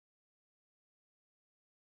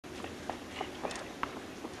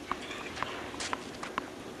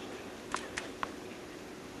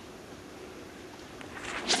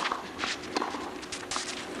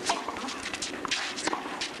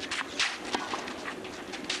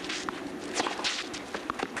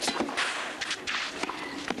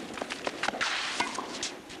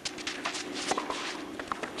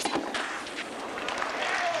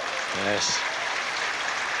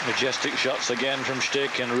Majestic shots again from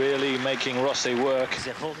Stich and really making Rosset work.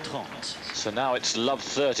 So now it's love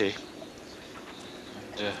 30.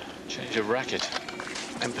 And change of racket.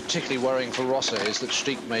 And particularly worrying for Rosset is that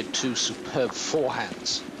Stich made two superb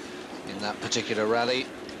forehands in that particular rally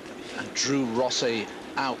and drew Rosset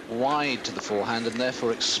out wide to the forehand and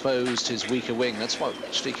therefore exposed his weaker wing. That's what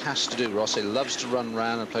Stich has to do. Rosset loves to run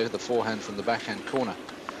round and play with the forehand from the backhand corner.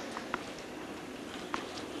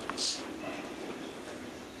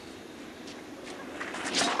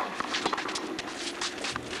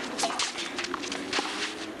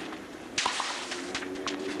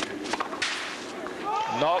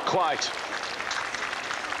 Not quite.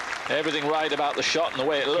 Everything right about the shot and the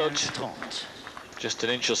way it looked. Just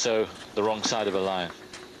an inch or so the wrong side of a line.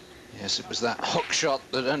 Yes, it was that hook shot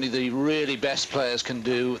that only the really best players can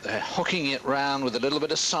do. They're hooking it round with a little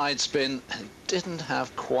bit of side spin and didn't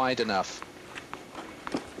have quite enough.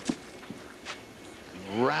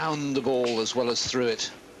 Round the ball as well as through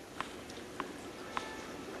it.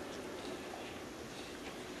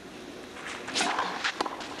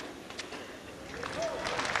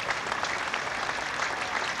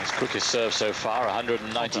 His quickest serve so far,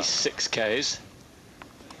 196 Ks.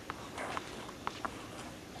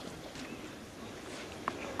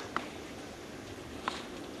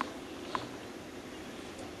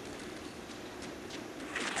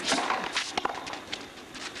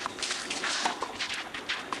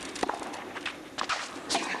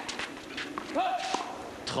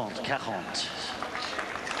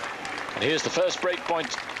 And here's the first break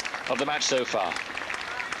point of the match so far.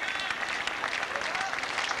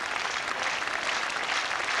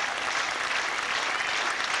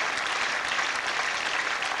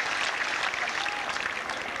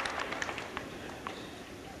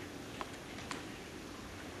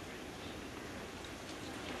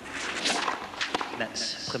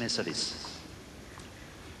 Premier service.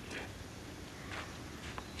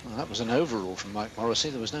 Well, that was an overrule from Mike Morrissey.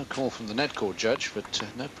 There was no call from the net court judge, but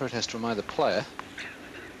no protest from either player.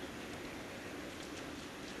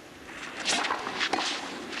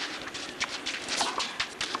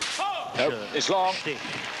 Nope, it's long,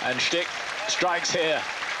 and Stich strikes here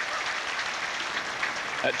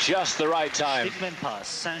at just the right time.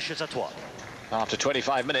 After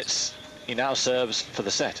 25 minutes, he now serves for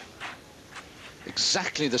the set.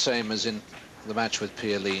 Exactly the same as in the match with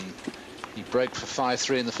Pierlin. He broke for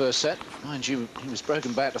 5-3 in the first set. Mind you, he was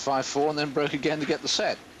broken back to 5-4 and then broke again to get the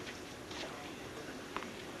set.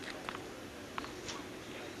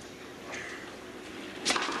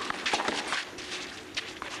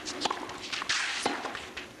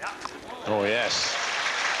 Oh, yes.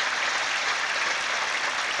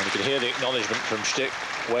 And you could hear the acknowledgement from Stich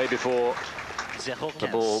way before the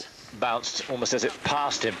ball bounced, almost as it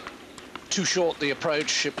passed him. Too short the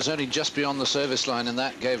approach. It was only just beyond the service line, and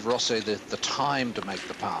that gave Rosset the time to make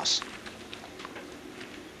the pass.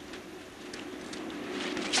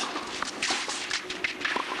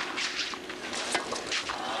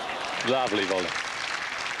 Lovely volley.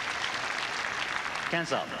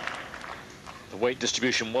 Hands up. The weight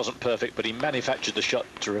distribution wasn't perfect, but he manufactured the shot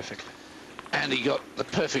terrifically. And he got the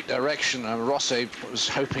perfect direction. And Rosset was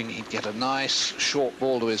hoping he'd get a nice short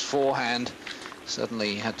ball to his forehand.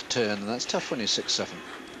 Suddenly he had to turn, and that's tough when you're 6-7.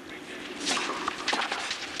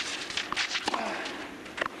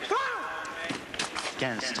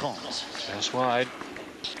 Just wide.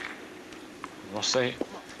 Rosset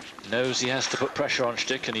knows he has to put pressure on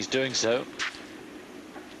Stich, and he's doing so.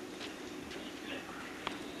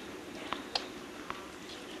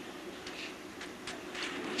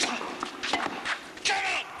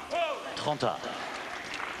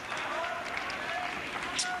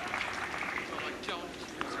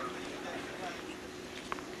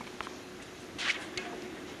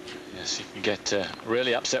 Yes, he can get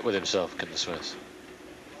really upset with himself, can the Swiss.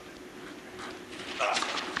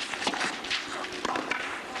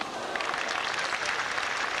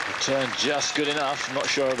 Return just good enough. I'm not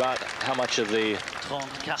sure about how much of the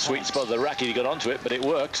sweet spot of the racket he got onto it, but it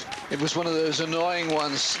worked. It was one of those annoying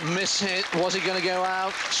ones. Miss hit. Was he going to go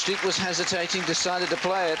out? Stich was hesitating, decided to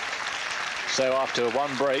play it. So after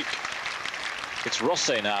one break, it's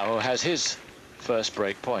Rosset now who has his first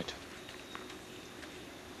break point.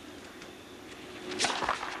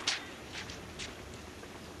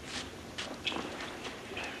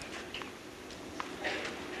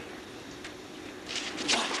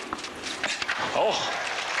 Oh,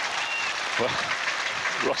 well,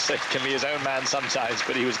 Rosset can be his own man sometimes,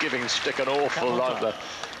 but he was giving Stich an awful lot of the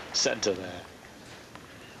centre there.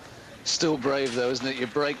 Still brave, though, isn't it? Your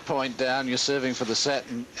break point down, you're serving for the set,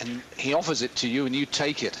 and he offers it to you, and you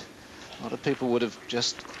take it. A lot of people would have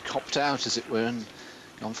just copped out, as it were, and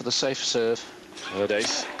Gone for the safe serve. Third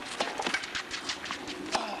ace.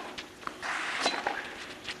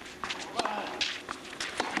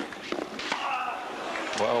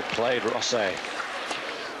 Well played, Rosset.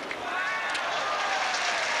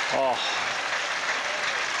 Oh,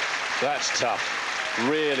 that's tough.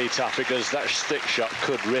 Really tough, because that stick shot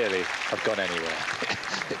could really have gone anywhere.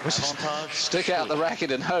 It was stick out the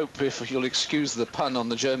racket and hope, if you'll excuse the pun on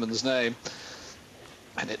the German's name.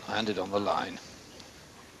 And it landed on the line.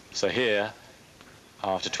 So here,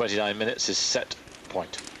 after 29 minutes, is set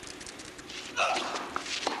point.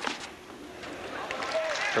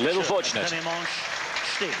 A little fortunate.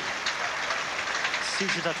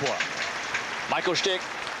 Michael Stich,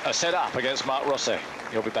 a set up against Marc Rosset.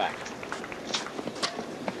 He'll be back.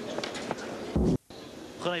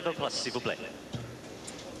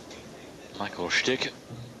 Michael Stich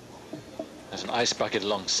has an ice bucket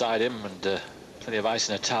alongside him and plenty of ice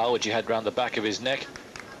in a towel which he had round the back of his neck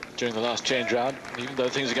during the last change round. Even though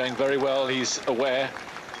things are going very well, he's aware,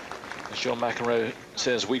 as Sean McEnroe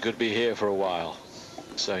says, we could be here for a while.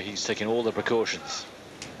 So he's taking all the precautions.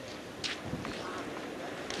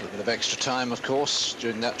 A little bit of extra time, of course,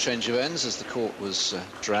 during that change of ends as the court was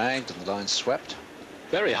dragged and the line swept.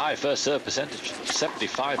 Very high first serve percentage,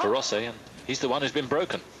 75 for Rosset, and he's the one who's been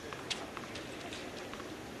broken.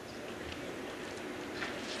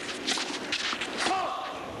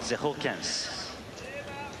 Perhaps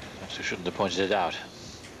we shouldn't have pointed it out.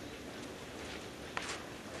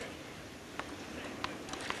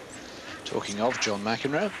 Talking of John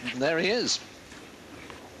McEnroe, there he is.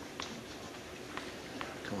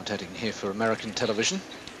 Commentating here for American television.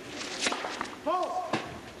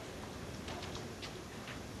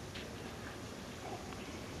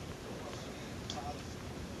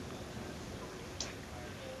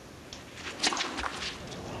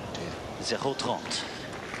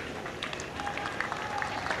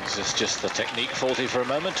 Is this just the technique faulty for a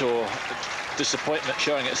moment, or disappointment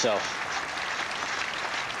showing itself?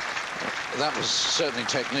 That was certainly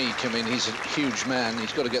technique. I mean, he's a huge man.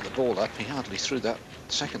 He's got to get the ball up. He hardly threw that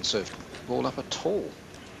second serve ball up at all.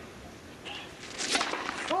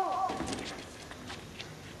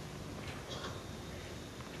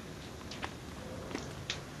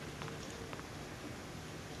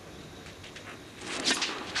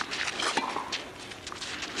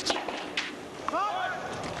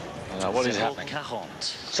 What is happening?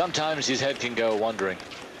 Sometimes his head can go wandering.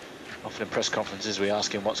 Often in press conferences we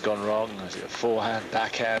ask him what's gone wrong. Is it a forehand,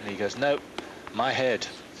 backhand? He goes, no, my head.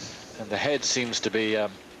 And the head seems to be a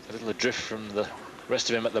little adrift from the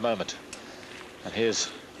rest of him at the moment. And here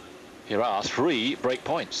are 3 break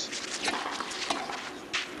points.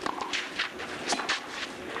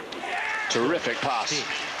 Terrific pass.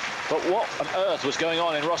 But what on earth was going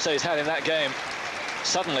on in Rosset's head in that game?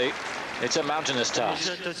 Suddenly, it's a mountainous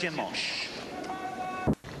task.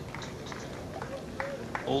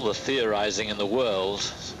 All the theorizing in the world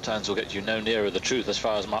sometimes will get you no nearer the truth as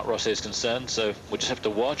far as Marc Rosset is concerned, so we'll just have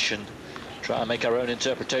to watch and try and make our own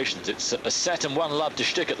interpretations. It's a set and 1-love to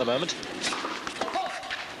Stich at the moment.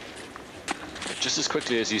 But just as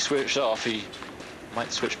quickly as he switched off, he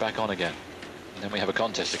might switch back on again. And then we have a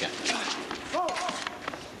contest again.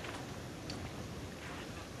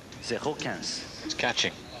 0-15. It's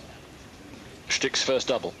catching. Stich's first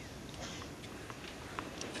double.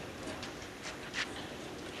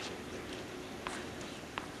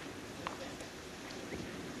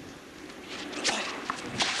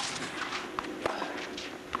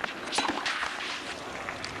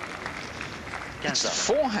 It's the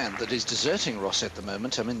forehand that is deserting Rosset at the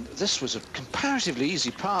moment. I mean, this was a comparatively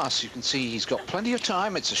easy pass. You can see he's got plenty of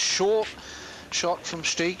time. It's a short shot from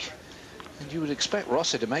Stich, and you would expect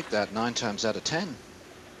Rosset to make that 9 times out of 10.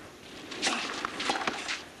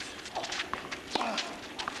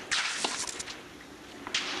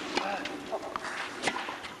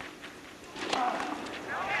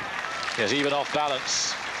 Yes, even off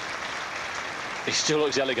balance, he still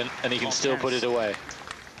looks elegant, and he can still put it away.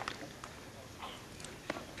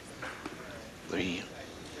 The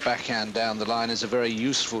backhand down the line is a very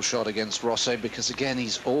useful shot against Rosset, because again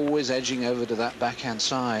he's always edging over to that backhand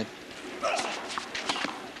side.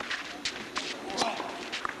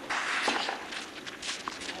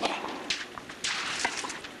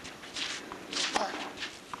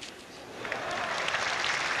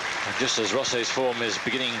 And just as Rosset's form is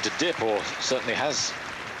beginning to dip, or certainly has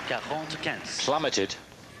plummeted,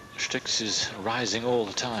 Stich's is rising all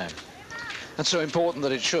the time. And so important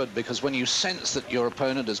that it should, because when you sense that your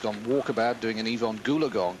opponent has gone walkabout doing an Yvonne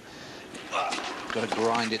Goolagong, you've got to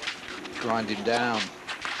grind him down.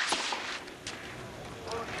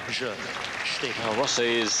 Well, Rosset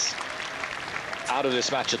is out of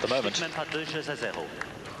this match at the moment. Stich mène par 2 jeux à 0.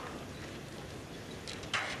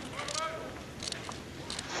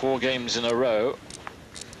 4 games in a row.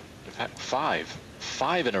 In fact,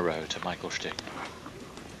 5 in a row to Michael Stich.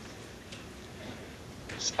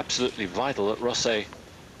 It's absolutely vital that Rosset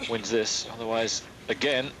wins this, otherwise,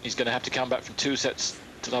 again, he's going to have to come back from 2 sets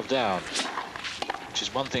to love down, which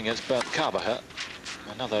is one thing against Bernd Karbacher,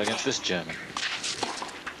 another against this German.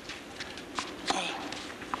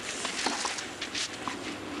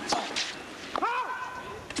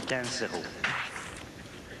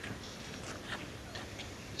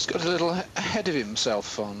 He's got a little ahead of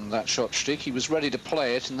himself on that shot, Stich. He was ready to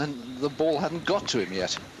play it, and then the ball hadn't got to him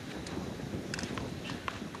yet.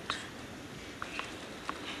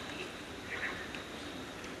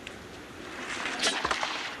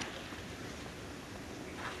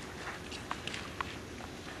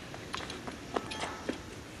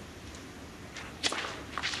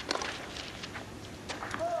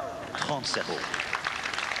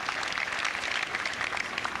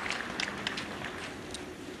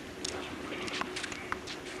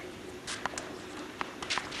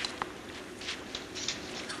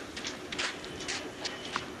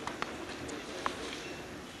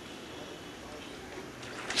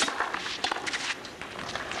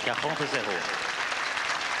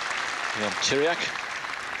 Tyriak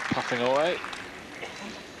puffing away.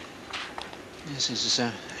 Yes, his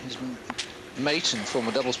mate and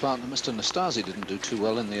former doubles partner, Mr. Nastasi, didn't do too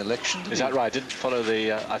well in the election. Is that right? Didn't follow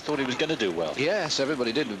the... I thought he was going to do well. Yes,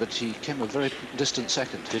 everybody did, but he came a very distant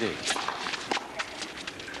second. Did he?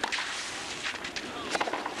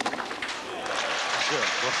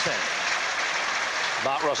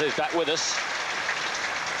 Marc Rosset's back with us,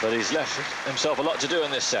 but he's left himself a lot to do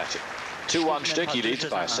in this set. 2-1 Stich, he leads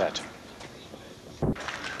by a set.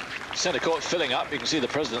 Centre court filling up. You can see the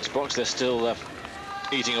president's box. They're still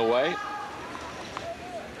eating away in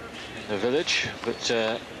the village, but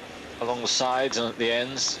along the sides and at the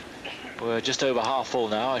ends, we're just over half full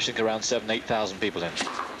now. I think around 7,000–8,000 people in.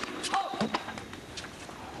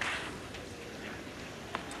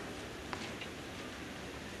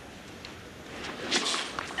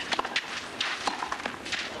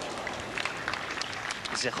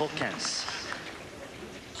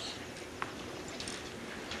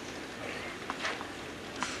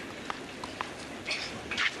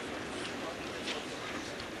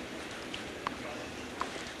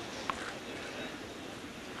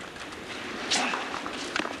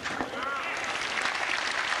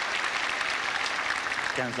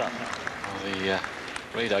 The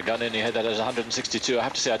radar gun in your head that is 162. I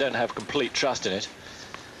have to say I don't have complete trust in it.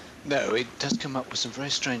 No, it does come up with some very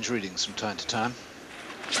strange readings from time to time.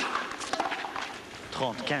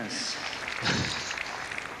 35.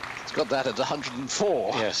 It's got that at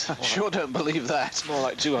 104. Yes. I sure don't believe that. It's more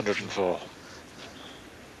like 204.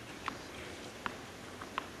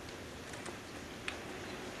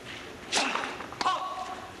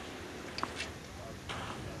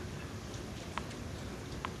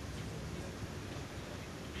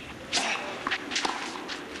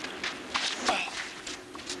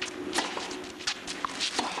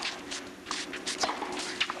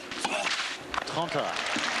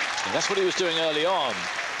 And that's what he was doing early on,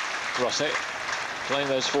 Rosset, playing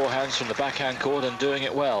those forehands from the backhand court and doing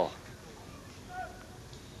it well.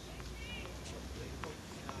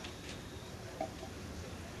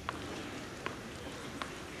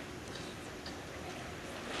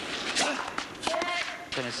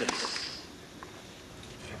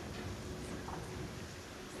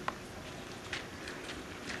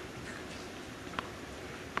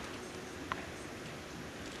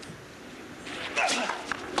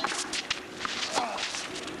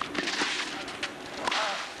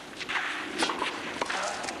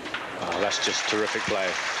 That's just terrific play.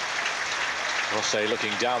 Rosset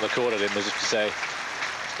looking down the court at him as if to say,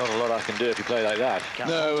 there's not a lot I can do if you play like that.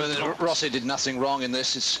 No, Rosset did nothing wrong in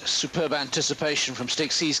this. It's superb anticipation from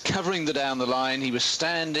Stich. He's covering the down the line. He was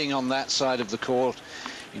standing on that side of the court.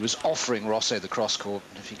 He was offering Rosset the cross court.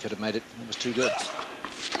 If he could have made it, it was too good.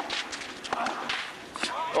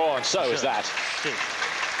 Oh, and so is that.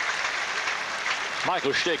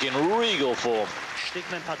 Michael Stich in regal form. Stich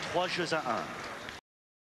mène par 3 jeux à 1.